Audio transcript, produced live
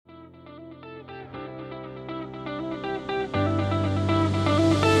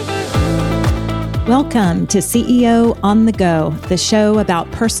Welcome to CEO on the Go, the show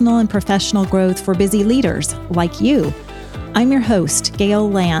about personal and professional growth for busy leaders like you. I'm your host, Gail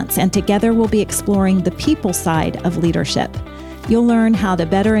Lance, and together we'll be exploring the people side of leadership. You'll learn how to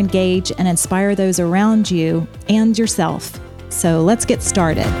better engage and inspire those around you and yourself. So let's get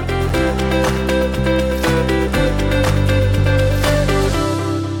started.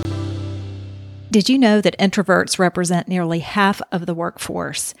 Did you know that introverts represent nearly half of the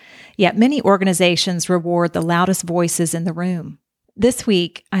workforce? Yet many organizations reward the loudest voices in the room. This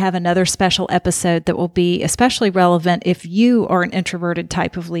week, I have another special episode that will be especially relevant if you are an introverted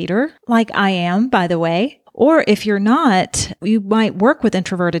type of leader, like I am, by the way. Or if you're not, you might work with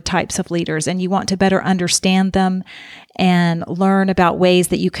introverted types of leaders and you want to better understand them and learn about ways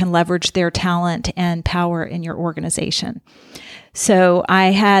that you can leverage their talent and power in your organization. So I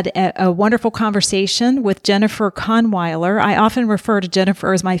had a wonderful conversation with Jennifer Kahnweiler. I often refer to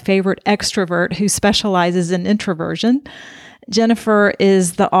Jennifer as my favorite extrovert who specializes in introversion. Jennifer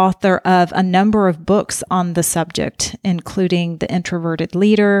is the author of a number of books on the subject, including The Introverted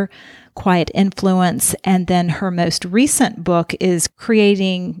Leader, Quiet Influence, and then her most recent book is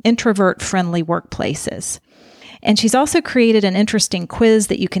Creating Introvert-Friendly Workplaces. And she's also created an interesting quiz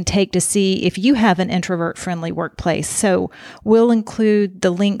that you can take to see if you have an introvert-friendly workplace. So we'll include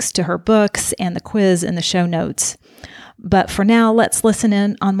the links to her books and the quiz in the show notes. But for now, let's listen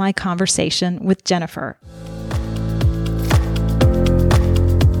in on my conversation with Jennifer.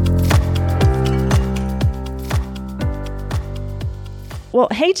 Well,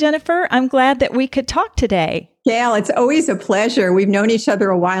 hey, Jennifer, I'm glad that we could talk today. Gail, it's always a pleasure. We've known each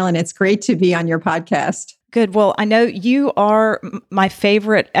other a while, and it's great to be on your podcast. Good. Well, I know you are my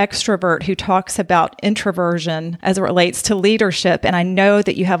favorite extrovert who talks about introversion as it relates to leadership. And I know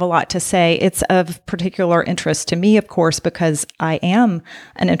that you have a lot to say. It's of particular interest to me, of course, because I am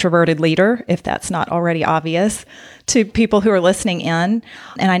an introverted leader, if that's not already obvious to people who are listening in.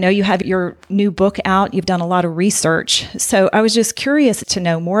 And I know you have your new book out. You've done a lot of research. So I was just curious to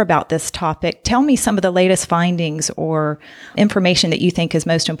know more about this topic. Tell me some of the latest findings or information that you think is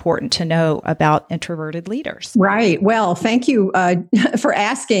most important to know about introverted leaders. Right. Well, thank you for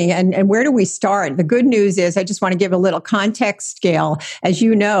asking. And where do we start? The good news is I just want to give a little context, Gail. As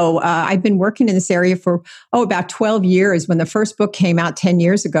you know, I've been working in this area for, about 12 years. When the first book came out 10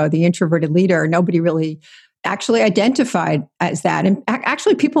 years ago, The Introverted Leader, nobody really actually identified as that. And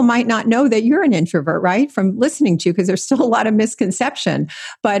actually, people might not know that you're an introvert, right? From listening to you, because there's still a lot of misconception.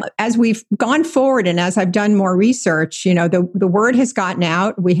 But as we've gone forward and as I've done more research, the word has gotten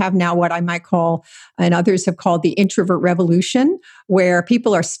out. We have now what I might call, and others have called, the introvert revolution, where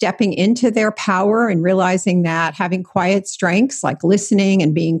people are stepping into their power and realizing that having quiet strengths like listening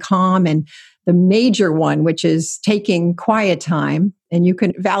and being calm, and the major one, which is taking quiet time, and you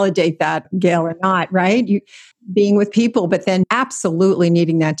can validate that, Gail, or not, right? You being with people, but then absolutely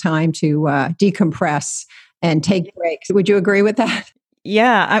needing that time to decompress and take breaks. Would you agree with that?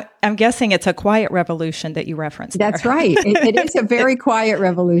 Yeah, I'm guessing it's a quiet revolution that you referenced. That's right. It is a very quiet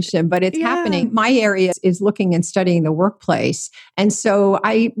revolution, but it's happening. My area is looking and studying the workplace. And so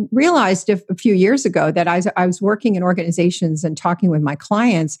I realized a few years ago that I was working in organizations and talking with my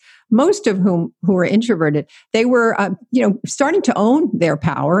clients, most of whom who were introverted. They were, starting to own their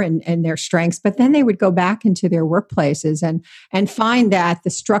power and their strengths, but then they would go back into their workplaces and find that the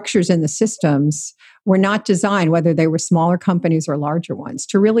structures and the systems were not designed, whether they were smaller companies or larger ones,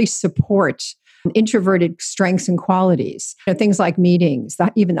 to really support introverted strengths and qualities. Things like meetings,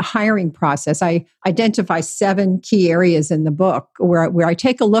 even the hiring process. I identify 7 key areas in the book where I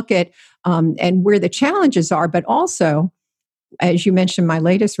take a look at and where the challenges are, but also, as you mentioned, my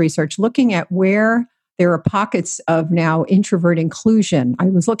latest research, looking at where there are pockets of now introvert inclusion. I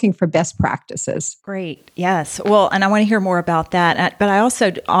was looking for best practices. Great. Yes. Well, and I want to hear more about that. But I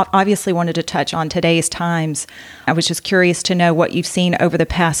also obviously wanted to touch on today's times. I was just curious to know what you've seen over the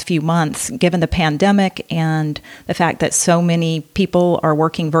past few months, given the pandemic and the fact that so many people are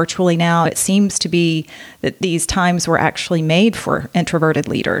working virtually now. It seems to be that these times were actually made for introverted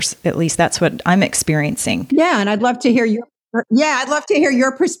leaders. At least that's what I'm experiencing. Yeah. And I'd love to hear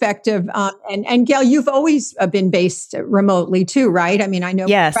your perspective. And Gail, you've always been based remotely too, right? I mean, I know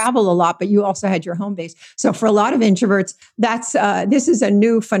you travel a lot, but you also had your home base. So for a lot of introverts, this is a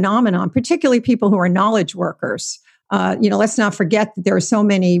new phenomenon, particularly people who are knowledge workers. Let's not forget that there are so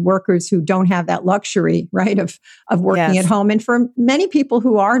many workers who don't have that luxury, right, of working at home. And for many people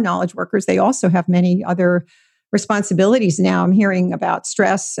who are knowledge workers, they also have many other responsibilities now. I'm hearing about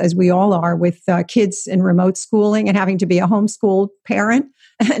stress, as we all are, with kids in remote schooling and having to be a homeschooled parent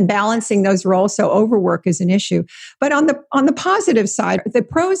and balancing those roles. So overwork is an issue. But on the positive side, the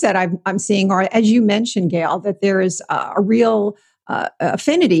pros that I'm seeing are, as you mentioned, Gail, that there is a real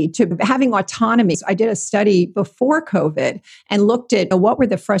affinity to having autonomy. So I did a study before COVID and looked at what were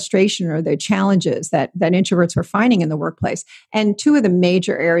the frustration or the challenges that introverts were finding in the workplace. And two of the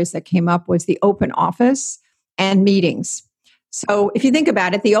major areas that came up was the open office and meetings. So if you think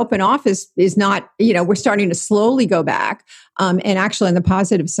about it, the open office is not, we're starting to slowly go back. And actually on the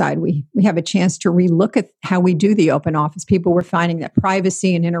positive side, we have a chance to relook at how we do the open office. People were finding that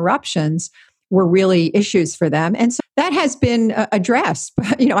privacy and interruptions were really issues for them. And so that has been addressed,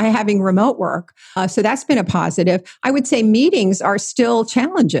 having remote work. So that's been a positive. I would say meetings are still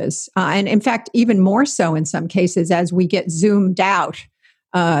challenges. And in fact, even more so in some cases as we get zoomed out.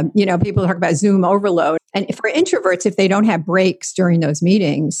 People talk about Zoom overload. And for introverts, if they don't have breaks during those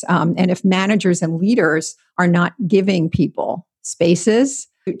meetings, and if managers and leaders are not giving people spaces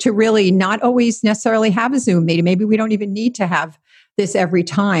to really not always necessarily have a Zoom meeting, maybe we don't even need to have this every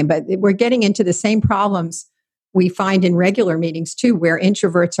time, but we're getting into the same problems we find in regular meetings too, where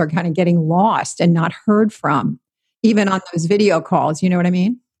introverts are kind of getting lost and not heard from, even on those video calls. You know what I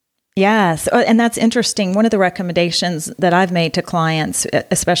mean? Yes. And that's interesting. One of the recommendations that I've made to clients,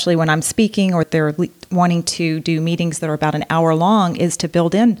 especially when I'm speaking or they're wanting to do meetings that are about an hour long, is to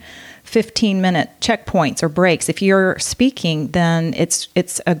build in 15-minute checkpoints or breaks. If you're speaking, then it's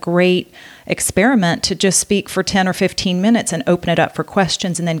a great experiment to just speak for 10 or 15 minutes and open it up for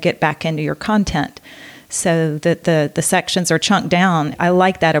questions and then get back into your content so that the sections are chunked down. I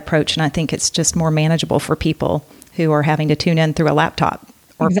like that approach, and I think it's just more manageable for people who are having to tune in through a laptop.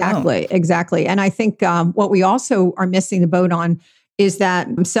 Exactly. And I think what we also are missing the boat on is that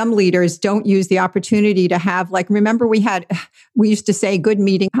some leaders don't use the opportunity to have, remember we used to say good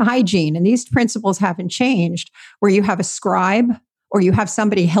meeting hygiene, and these principles haven't changed, where you have a scribe or you have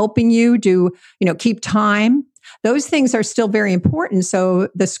somebody helping you keep time. Those things are still very important. So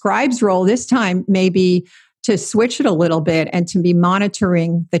the scribe's role this time may be to switch it a little bit and to be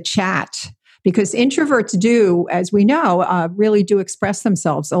monitoring the chat. Because introverts do, as we know, really do express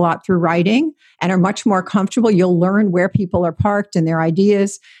themselves a lot through writing and are much more comfortable. You'll learn where people are parked and their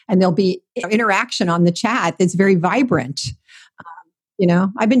ideas, and there'll be interaction on the chat that's very vibrant.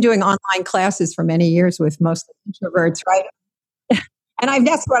 I've been doing online classes for many years with most introverts, right? And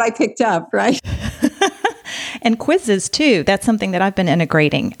that's what I picked up, right? And quizzes too. That's something that I've been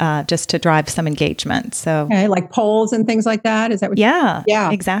integrating just to drive some engagement. So, okay, like polls and things like that. Is that what? Yeah,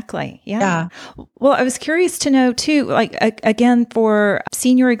 exactly. Yeah. Well, I was curious to know too, again, for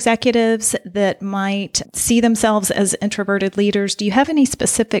senior executives that might see themselves as introverted leaders, do you have any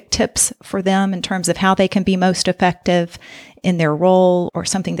specific tips for them in terms of how they can be most effective in their role, or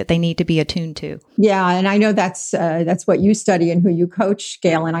something that they need to be attuned to? Yeah, and I know that's what you study and who you coach,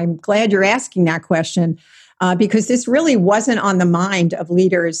 Gail. And I'm glad you're asking that question. Because this really wasn't on the mind of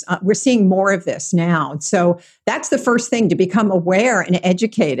leaders. We're seeing more of this now. So that's the first thing, to become aware and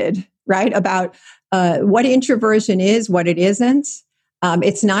educated, right, about what introversion is, what it isn't.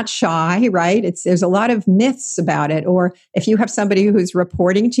 It's not shy, right? There's a lot of myths about it. Or if you have somebody who's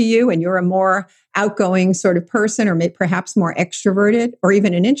reporting to you and you're a more outgoing sort of person, or perhaps more extroverted, or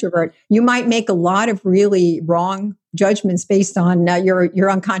even an introvert, you might make a lot of really wrong judgments based on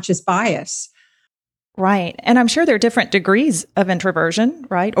your unconscious bias. Right. And I'm sure there are different degrees of introversion,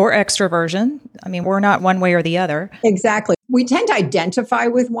 right? Or extroversion. I mean, we're not one way or the other. Exactly. We tend to identify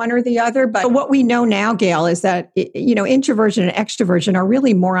with one or the other. But what we know now, Gail, is that, introversion and extroversion are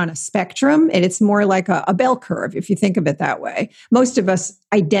really more on a spectrum. And it's more like a bell curve, if you think of it that way. Most of us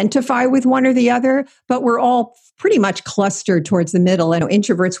identify with one or the other, but we're all pretty much clustered towards the middle. And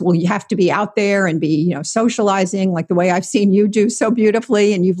introverts will have to be out there and be, socializing like the way I've seen you do so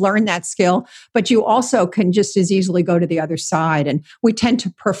beautifully. And you've learned that skill, but you also can just as easily go to the other side. And we tend to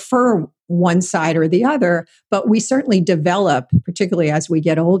prefer one side or the other, but we certainly develop, particularly as we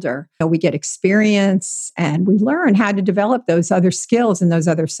get older. We get experience and we learn how to develop those other skills and those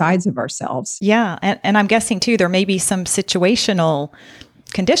other sides of ourselves. Yeah. And I'm guessing too, there may be some situational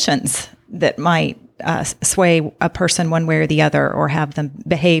conditions that might sway a person one way or the other, or have them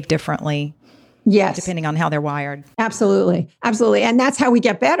behave differently. Yes. Depending on how they're wired. Absolutely. Absolutely. And that's how we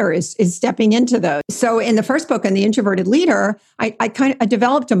get better is stepping into those. So in the first book, on The Introverted Leader, I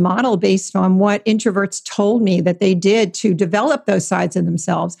developed a model based on what introverts told me that they did to develop those sides of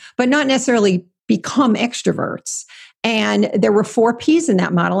themselves, but not necessarily become extroverts. And there were 4 P's in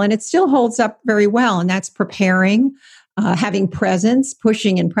that model, and it still holds up very well. And that's preparing, having presence,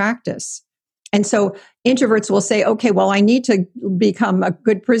 pushing, and practice. And so introverts will say, okay, well, I need to become a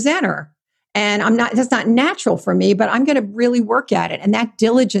good presenter. And that's not natural for me, but I'm going to really work at it. And that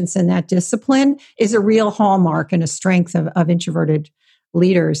diligence and that discipline is a real hallmark and a strength of introverted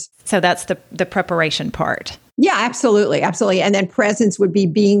leaders. So that's the preparation part. Yeah, absolutely. Absolutely. And then presence would be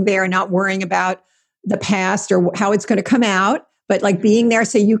being there and not worrying about the past or how it's going to come out, but like being there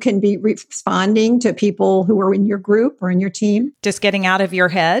so you can be responding to people who are in your group or in your team. Just getting out of your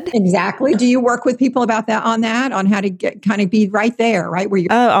head. Exactly. Do you work with people about that, on how to get kind of be right there, right where you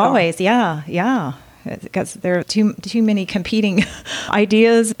Oh, always. Yeah. Yeah. Because there are too many competing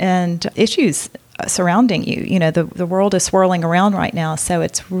ideas and issues surrounding you. You know, the world is swirling around right now. So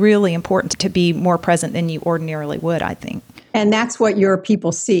it's really important to be more present than you ordinarily would, I think. And that's what your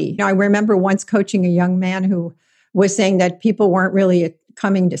people see. I remember once coaching a young man who was saying that people weren't really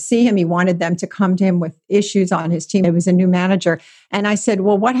coming to see him. He wanted them to come to him with issues on his team. It was a new manager. And I said,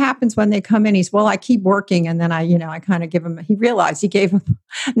 well, what happens when they come in? He's, well, I keep working. And then I kind of give him, he realized he gave him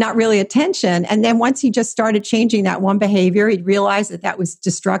not really attention. And then once he just started changing that one behavior, he'd realized that was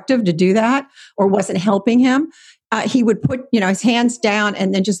destructive to do that or wasn't helping him. He would put, his hands down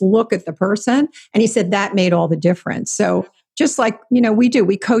and then just look at the person. And he said that made all the difference. So just like,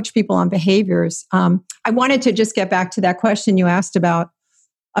 we coach people on behaviors. I wanted to just get back to that question you asked about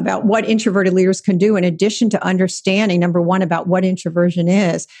what introverted leaders can do in addition to understanding, number one, about what introversion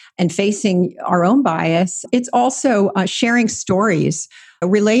is and facing our own bias. It's also sharing stories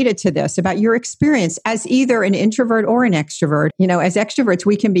related to this about your experience as either an introvert or an extrovert. As extroverts,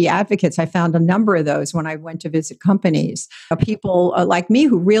 we can be advocates. I found a number of those when I went to visit companies. People like me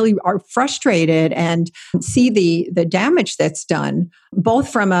who really are frustrated and see the damage that's done, both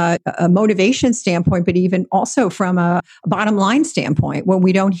from a motivation standpoint, but even also from a bottom line standpoint, when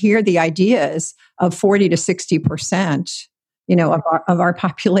we don't hear the ideas of 40 to 60%, of our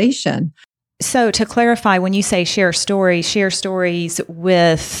population. So to clarify, when you say share stories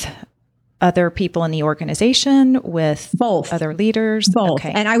with other people in the organization, with both other leaders? Both.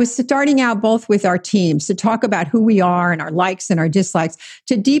 Okay. And I was starting out both with our teams to talk about who we are and our likes and our dislikes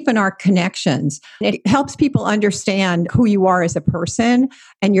to deepen our connections. It helps people understand who you are as a person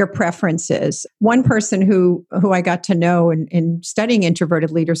and your preferences. One person who I got to know in studying introverted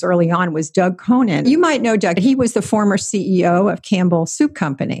leaders early on was Doug Conan. You might know Doug. He was the former CEO of Campbell Soup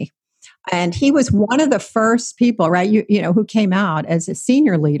Company. And he was one of the first people, right, who came out as a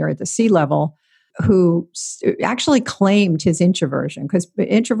senior leader at the C-level who actually claimed his introversion, because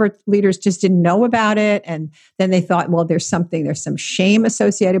introvert leaders just didn't know about it. And then they thought, well, there's some shame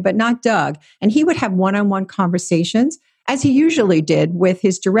associated, but not Doug. And he would have one-on-one conversations, as he usually did, with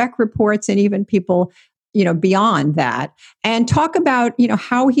his direct reports and even people beyond that, and talk about,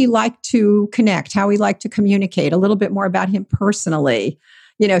 how he liked to connect, how he liked to communicate, a little bit more about him personally.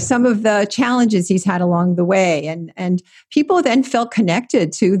 Some of the challenges he's had along the way. And people then felt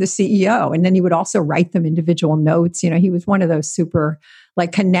connected to the CEO. And then he would also write them individual notes. He was one of those super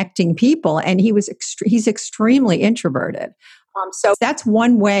connecting people. And he's extremely introverted. So that's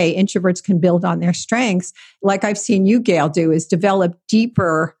one way introverts can build on their strengths. Like I've seen you, Gail, do, is develop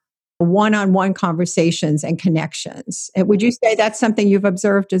deeper one-on-one conversations and connections. And would you say that's something you've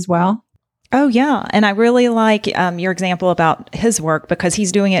observed as well? Oh, yeah. And I really like your example about his work because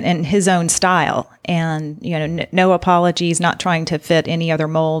he's doing it in his own style and, no apologies, not trying to fit any other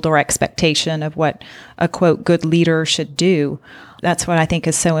mold or expectation of what a, quote, good leader should do. That's what I think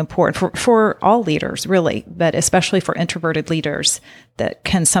is so important for all leaders, really, but especially for introverted leaders that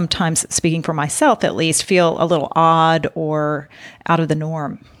can sometimes, speaking for myself at least, feel a little odd or out of the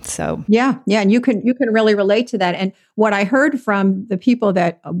norm. So yeah, and you can really relate to that. And what I heard from the people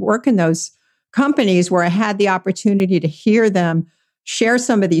that work in those companies where I had the opportunity to hear them share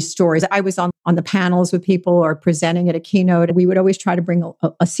some of these stories. I was on the panels with people or presenting at a keynote. We would always try to bring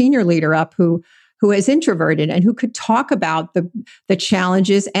a senior leader up who is introverted and who could talk about the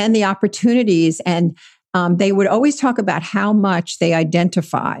challenges and the opportunities. And they would always talk about how much they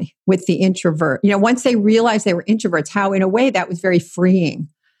identify with the introvert. Once they realized they were introverts, how in a way that was very freeing.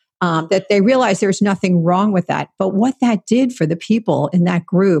 That they realized there's nothing wrong with that. But what that did for the people in that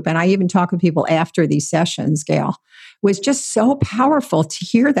group, and I even talk with people after these sessions, Gail, was just so powerful to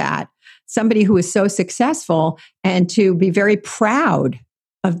hear that. Somebody who is so successful and to be very proud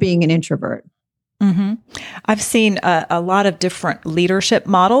of being an introvert. Mm-hmm. I've seen a lot of different leadership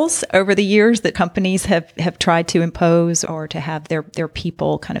models over the years that companies have tried to impose or to have their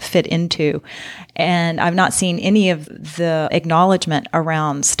people kind of fit into. And I've not seen any of the acknowledgement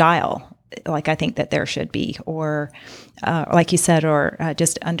around style, like I think that there should be, or like you said, or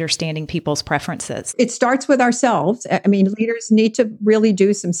just understanding people's preferences. It starts with ourselves. I mean, leaders need to really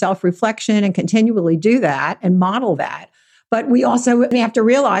do some self-reflection and continually do that and model that. But we have to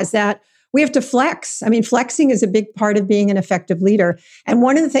realize that we have to flex. I mean, flexing is a big part of being an effective leader. And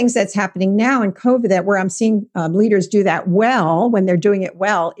one of the things that's happening now in COVID that where I'm seeing leaders do that well, when they're doing it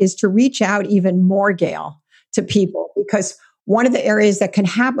well, is to reach out even more, Gail, to people. Because one of the areas that can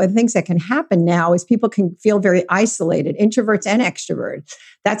happen, things that can happen now is people can feel very isolated, introverts and extroverts.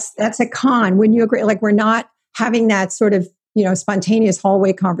 That's a con. Wouldn't you agree? Like we're not having that sort of, spontaneous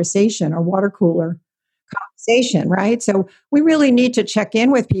hallway conversation or water cooler conversation, right? So we really need to check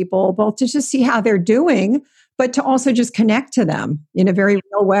in with people, both to just see how they're doing, but to also just connect to them in a very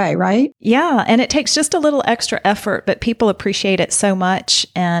real way, right? Yeah. And it takes just a little extra effort, but people appreciate it so much.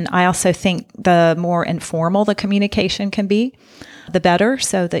 And I also think the more informal the communication can be, the better,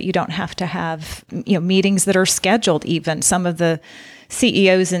 so that you don't have to have, meetings that are scheduled even. Some of the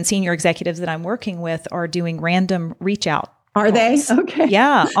CEOs and senior executives that I'm working with are doing random reach out. Are they? Okay.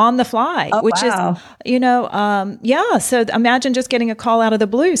 Yeah, on the fly, which wow. is, So imagine just getting a call out of the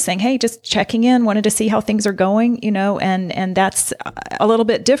blue saying, "Hey, just checking in, wanted to see how things are going," and that's a little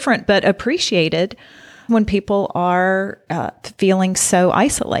bit different, but appreciated when people are feeling so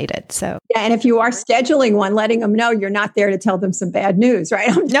isolated. So yeah, and if you are scheduling one, letting them know you're not there to tell them some bad news,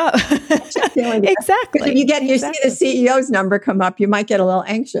 right? No, exactly. If you see the CEO's number come up, you might get a little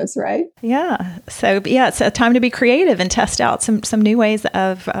anxious, right? Yeah. So it's a time to be creative and test out some new ways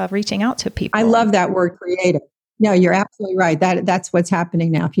of reaching out to people. I love that word, creative. No, you're absolutely right. That's what's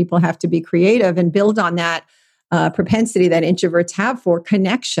happening now. People have to be creative and build on that propensity that introverts have for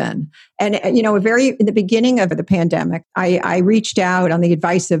connection. And, in the beginning of the pandemic, I reached out on the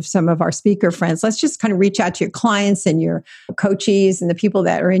advice of some of our speaker friends. Let's just kind of reach out to your clients and your coaches and the people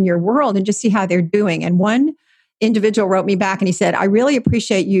that are in your world and just see how they're doing. And one individual wrote me back and he said, "I really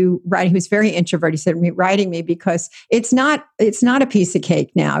appreciate you writing." He was very introverted. He said, "Writing me because it's not a piece of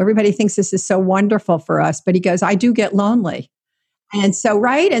cake now. Everybody thinks this is so wonderful for us." But he goes, "I do get lonely." And so,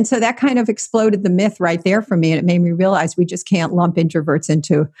 right. And so that kind of exploded the myth right there for me. And it made me realize we just can't lump introverts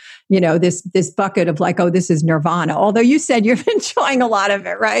into, this bucket of like, oh, this is nirvana. Although you said you're enjoying a lot of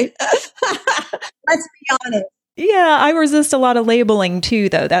it, right? Let's be honest. Yeah, I resist a lot of labeling too,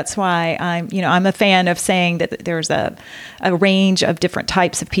 though. That's why I'm a fan of saying that there's a range of different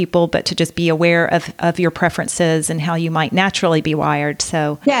types of people, but to just be aware of your preferences and how you might naturally be wired.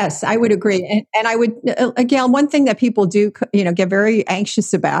 So yes, I would agree. And I would, again, one thing that people do, get very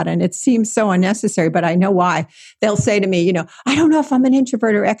anxious about, and it seems so unnecessary, but I know why. They'll say to me, "I don't know if I'm an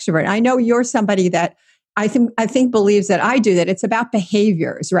introvert or extrovert." I know you're somebody that I think believes that I do that. It's about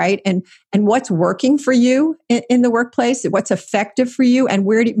behaviors, right? And what's working for you in the workplace, what's effective for you, and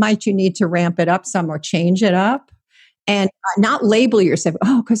where might you need to ramp it up some or change it up, and not label yourself,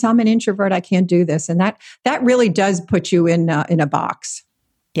 "Oh, because I'm an introvert, I can't do this," and that really does put you in a box.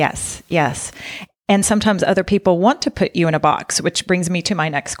 Yes. And sometimes other people want to put you in a box, which brings me to my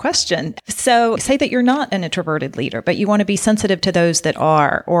next question. So say that you're not an introverted leader, but you want to be sensitive to those that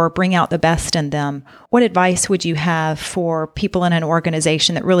are, or bring out the best in them. What advice would you have for people in an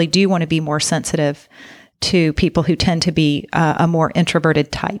organization that really do want to be more sensitive to people who tend to be a more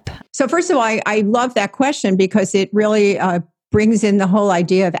introverted type? So first of all, I love that question because it really brings in the whole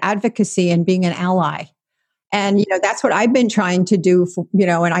idea of advocacy and being an ally. And, that's what I've been trying to do,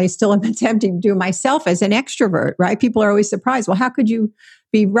 and I still am attempting to do myself as an extrovert, right? People are always surprised. Well, how could you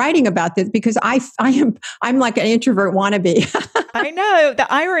be writing about this? Because I'm like an introvert wannabe. I know the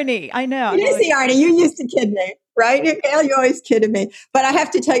irony. I know. It is the irony. You used to kid me, right? You always kidded me. But I have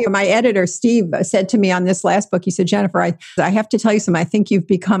to tell you, my editor, Steve, said to me on this last book, he said, "Jennifer, I have to tell you something. I think you've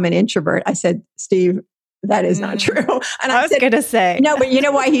become an introvert." I said, "Steve, that is not true." And I was going to say. No, but you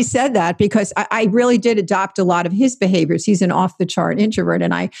know why he said that? Because I really did adopt a lot of his behaviors. He's an off the chart introvert.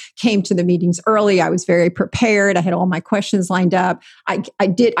 And I came to the meetings early. I was very prepared. I had all my questions lined up. I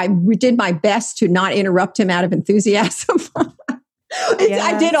did my best to not interrupt him out of enthusiasm. Yeah.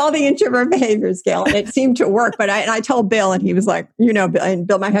 I did all the introvert behaviors, Gail, and it seemed to work. But I told Bill, and he was like, and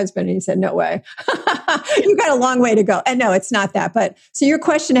Bill, my husband, and he said, "No way, you got a long way to go." And no, it's not that. But so your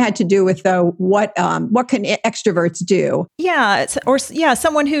question had to do with what can extroverts do? Yeah,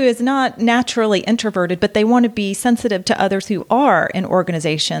 someone who is not naturally introverted, but they want to be sensitive to others who are in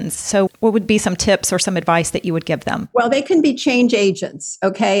organizations. So, what would be some tips or some advice that you would give them? Well, they can be change agents,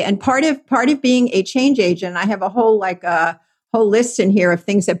 okay. And part of being a change agent, I have a whole list in here of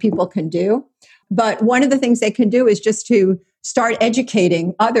things that people can do. But one of the things they can do is just to start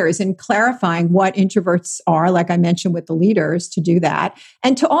educating others and clarifying what introverts are, like I mentioned with the leaders, to do that.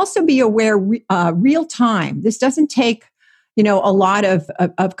 And to also be aware real time. This doesn't take, a lot of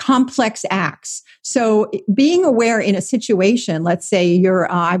complex acts. So being aware in a situation, let's say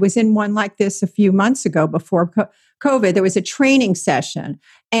I was in one like this a few months ago before COVID, there was a training session,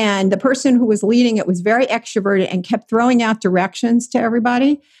 and the person who was leading it was very extroverted and kept throwing out directions to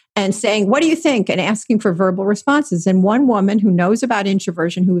everybody and saying, "What do you think?" and asking for verbal responses. And one woman who knows about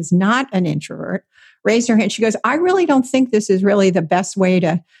introversion, who is not an introvert, raised her hand. She goes, "I really don't think this is really the best way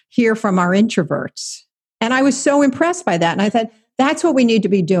to hear from our introverts." And I was so impressed by that. And I thought, that's what we need to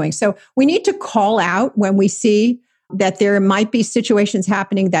be doing. So we need to call out when we see that there might be situations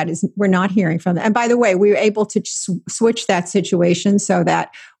happening that is we're not hearing from them. And by the way, we were able to switch that situation so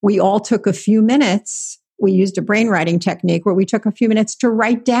that we all took a few minutes. We used a brainwriting technique where we took a few minutes to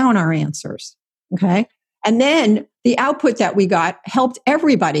write down our answers. Okay. And then the output that we got helped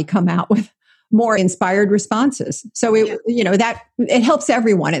everybody come out with more inspired responses. So that it helps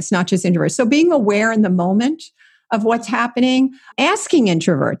everyone. It's not just introverts. So being aware in the moment of what's happening, asking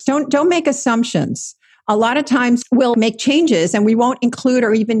introverts, don't make assumptions. A lot of times we'll make changes and we won't include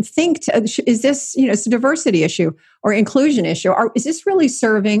or even think, is this, it's a diversity issue or inclusion issue? Or is this really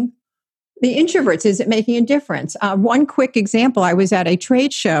serving the introverts? Is it making a difference? One quick example, I was at a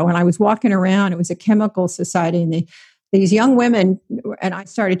trade show and I was walking around. It was a chemical society, and these young women and I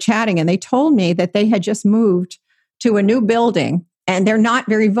started chatting, and they told me that they had just moved to a new building and they're not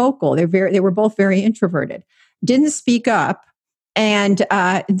very vocal. They were both very introverted, didn't speak up. And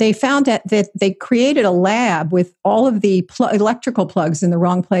they found that they created a lab with all of the electrical plugs in the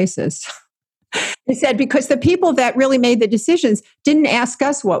wrong places. They said, because the people that really made the decisions didn't ask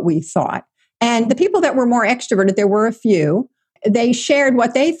us what we thought. And the people that were more extroverted, there were a few, they shared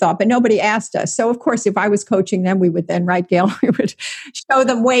what they thought, but nobody asked us. So, of course, if I was coaching them, we would then, right, Gail, we would show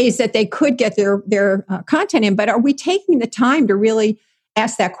them ways that they could get their content in. But are we taking the time to really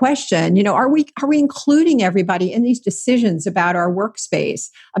ask that question? Are we including everybody in these decisions about our workspace,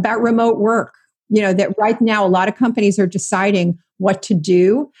 about remote work? That right now a lot of companies are deciding what to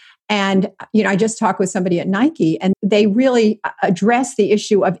do. And, I just talked with somebody at Nike, and they really address the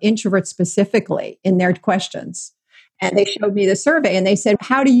issue of introverts specifically in their questions. And they showed me the survey and they said,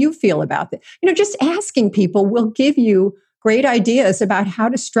 "How do you feel about this?" Just asking people will give you great ideas about how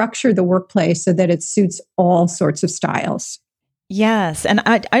to structure the workplace so that it suits all sorts of styles. Yes. And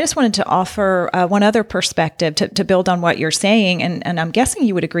I just wanted to offer one other perspective to build on what you're saying. And I'm guessing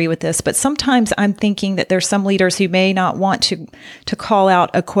you would agree with this, but sometimes I'm thinking that there's some leaders who may not want to call out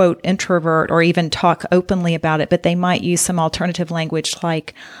a quote introvert or even talk openly about it, but they might use some alternative language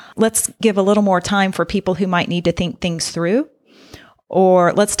like, let's give a little more time for people who might need to think things through.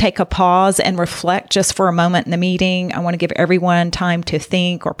 Or let's take a pause and reflect just for a moment in the meeting. I want to give everyone time to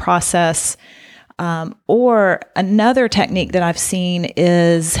think or process. Or another technique that I've seen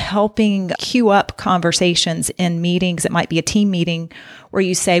is helping queue up conversations in meetings. It might be a team meeting where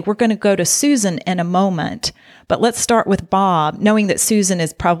you say, we're going to go to Susan in a moment, but let's start with Bob, knowing that Susan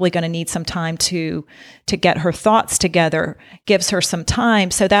is probably going to need some time to get her thoughts together, gives her some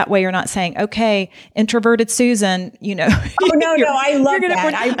time. So that way you're not saying, okay, introverted Susan, Oh, no, I love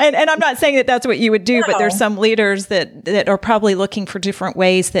that. And I'm not saying that that's what you would do, but there's some leaders that are probably looking for different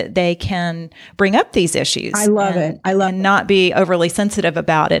ways that they can bring up these issues. I love it. And not be overly sensitive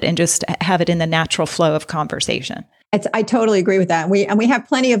about it and just have it in the natural flow of conversation. I totally agree with that. And we have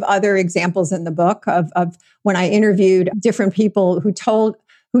plenty of other examples in the book of when I interviewed different people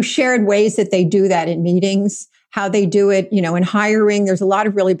who shared ways that they do that in meetings, how they do it, in hiring. There's a lot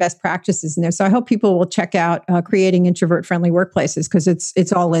of really best practices in there. So I hope people will check out Creating Introvert-Friendly Workplaces, because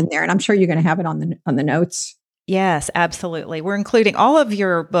it's all in there. And I'm sure you're going to have it on the notes. Yes, absolutely. We're including all of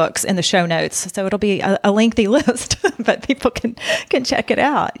your books in the show notes. So it'll be a lengthy list, but people can check it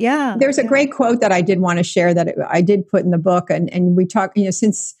out. Yeah. There's a great quote that I did want to share that I did put in the book. And we talk,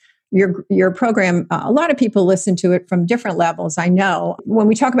 since your program, a lot of people listen to it from different levels. I know when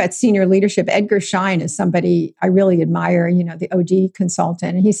we talk about senior leadership, Edgar Schein is somebody I really admire, the OD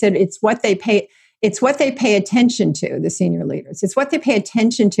consultant. And he said, it's what they pay attention to, the senior leaders. It's what they pay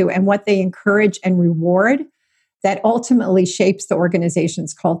attention to and what they encourage and reward that ultimately shapes the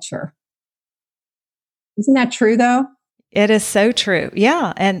organization's culture. Isn't that true, though? It is so true.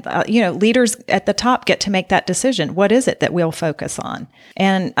 Yeah. And, leaders at the top get to make that decision. What is it that we'll focus on?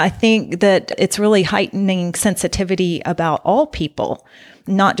 And I think that it's really heightening sensitivity about all people,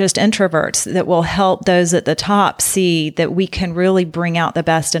 not just introverts, that will help those at the top see that we can really bring out the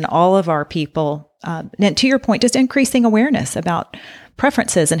best in all of our people. And to your point, just increasing awareness about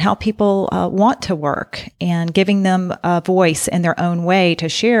preferences and how people want to work and giving them a voice in their own way to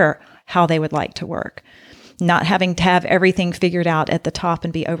share how they would like to work. Not having to have everything figured out at the top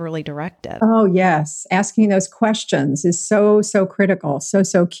and be overly directive. Oh, yes. Asking those questions is so, so critical, so,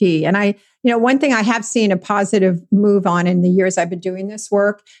 so key. And one thing I have seen a positive move on in the years I've been doing this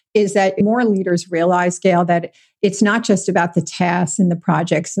work is that more leaders realize, Gail, that it's not just about the tasks and the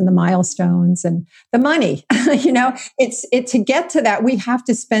projects and the milestones and the money. It's to get to that, we have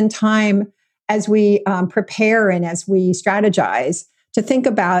to spend time as we prepare and as we strategize to think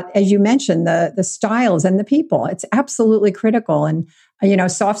about, as you mentioned, the styles and the people. It's absolutely critical. And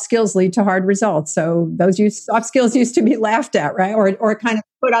soft skills lead to hard results. So those soft skills used to be laughed at, right? Or kind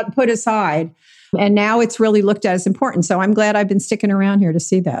of put aside. And now it's really looked at as important. So I'm glad I've been sticking around here to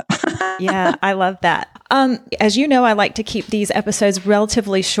see that. Yeah, I love that. As you know, I like to keep these episodes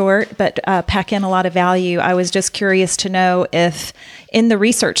relatively short, but pack in a lot of value. I was just curious to know if in the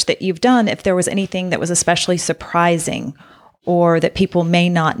research that you've done, if there was anything that was especially surprising or that people may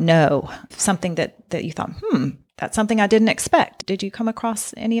not know, something that you thought, that's something I didn't expect. Did you come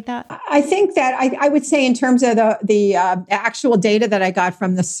across any of that? I think that I would say in terms of the actual data that I got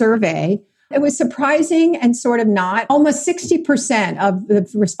from the survey, it was surprising and sort of not. Almost 60% of the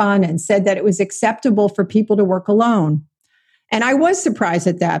respondents said that it was acceptable for people to work alone. And I was surprised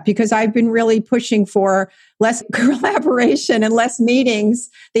at that because I've been really pushing for less collaboration and less meetings.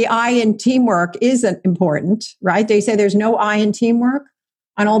 The I in teamwork isn't important, right? They say there's no I in teamwork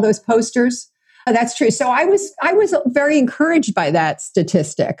on all those posters. That's true. So I was very encouraged by that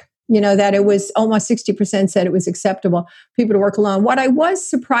statistic. That it was almost 60% said it was acceptable for people to work alone. What I was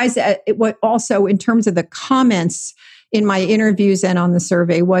surprised at, what also in terms of the comments in my interviews and on the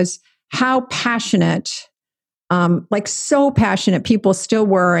survey, was how passionate, so passionate people still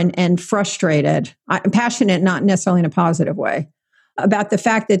were and frustrated. Passionate, not necessarily in a positive way, about the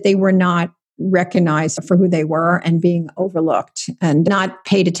fact that they were not recognized for who they were and being overlooked and not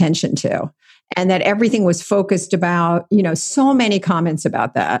paid attention to. And that everything was focused about, so many comments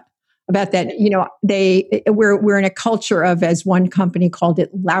about that, we're in a culture of, as one company called it,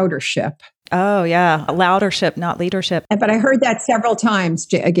 loudership. Oh yeah. Loudership, not leadership. But I heard that several times,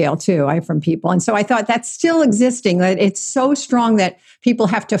 Gail, too, from people. And so I thought that's still existing, that it's so strong that people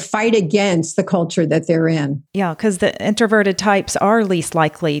have to fight against the culture that they're in. Yeah. Because the introverted types are least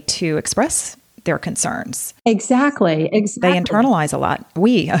likely to express their concerns. Exactly. They internalize a lot.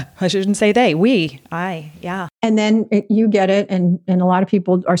 I shouldn't say they, yeah. And then you get it, and a lot of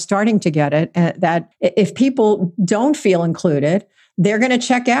people are starting to get it, that if people don't feel included, they're going to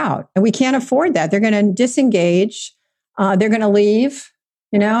check out. And we can't afford that. They're going to disengage. They're going to leave.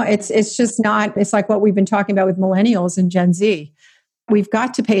 It's just not, it's like what we've been talking about with millennials and Gen Z. We've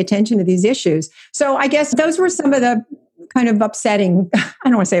got to pay attention to these issues. So I guess those were some of the kind of upsetting, I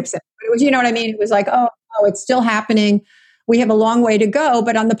don't want to say upsetting, but it was, you know what I mean? It was like, oh, it's still happening. We have a long way to go.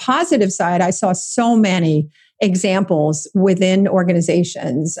 But on the positive side, I saw so many examples within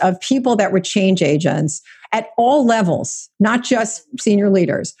organizations of people that were change agents at all levels, not just senior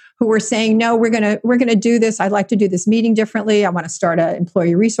leaders, who were saying, no, we're going to do this. I'd like to do this meeting differently. I want to start an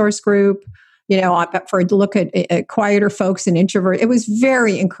employee resource group, to look at quieter folks and introverts. It was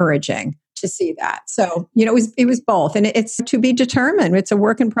very encouraging to see that. So, it was both. And it's to be determined. It's a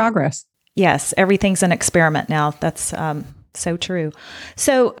work in progress. Yes. Everything's an experiment now. That's so true.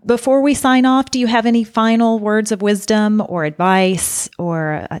 So before we sign off, do you have any final words of wisdom or advice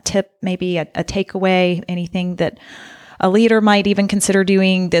or a tip, maybe a takeaway, anything that a leader might even consider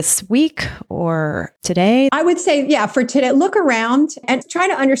doing this week or today? I would say, for today, look around and try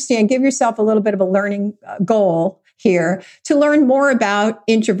to understand, give yourself a little bit of a learning goal here to learn more about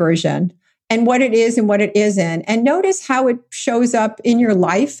introversion and what it is and what it isn't. And notice how it shows up in your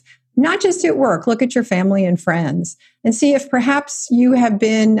life, not just at work. Look at your family and friends and see if perhaps you have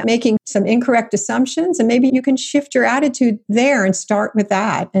been making some incorrect assumptions, and maybe you can shift your attitude there and start with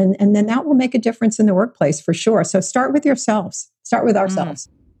that. And then that will make a difference in the workplace for sure. So start with yourselves, start with ourselves.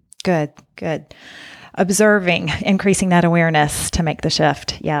 Good. Observing, increasing that awareness to make the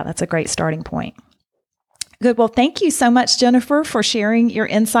shift. Yeah, that's a great starting point. Good. Well, thank you so much, Jennifer, for sharing your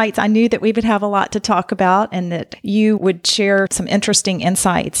insights. I knew that we would have a lot to talk about and that you would share some interesting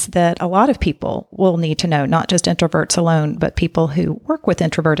insights that a lot of people will need to know, not just introverts alone, but people who work with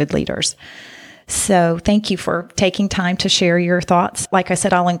introverted leaders. So thank you for taking time to share your thoughts. Like I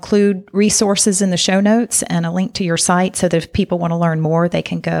said, I'll include resources in the show notes and a link to your site so that if people want to learn more, they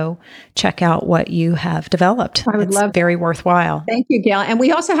can go check out what you have developed. I would love that. Very worthwhile. Thank you, Gail. And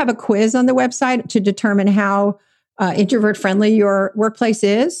we also have a quiz on the website to determine how introvert friendly your workplace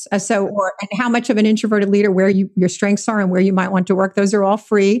is. And how much of an introverted leader, where your strengths are and where you might want to work. Those are all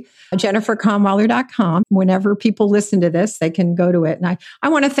free. JenniferKahnweiler.com. Whenever people listen to this, they can go to it. And I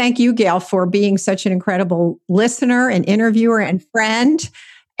want to thank you, Gail, for being such an incredible listener and interviewer and friend.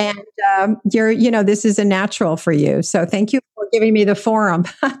 And this is a natural for you. So thank you for giving me the forum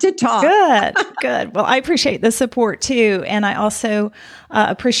to talk. Good. Well, I appreciate the support too. And I also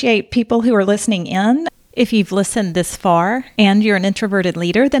appreciate people who are listening in. If you've listened this far and you're an introverted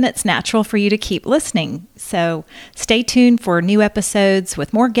leader, then it's natural for you to keep listening. So stay tuned for new episodes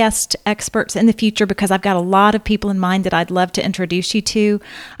with more guest experts in the future, because I've got a lot of people in mind that I'd love to introduce you to.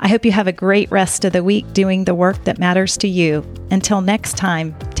 I hope you have a great rest of the week doing the work that matters to you. Until next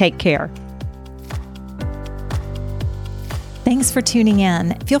time, take care. Thanks for tuning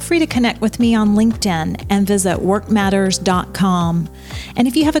in. Feel free to connect with me on LinkedIn and visit workmatters.com. And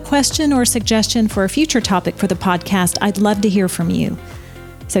if you have a question or a suggestion for a future topic for the podcast, I'd love to hear from you.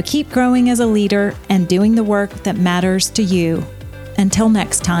 So keep growing as a leader and doing the work that matters to you. Until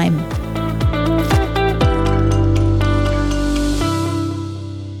next time.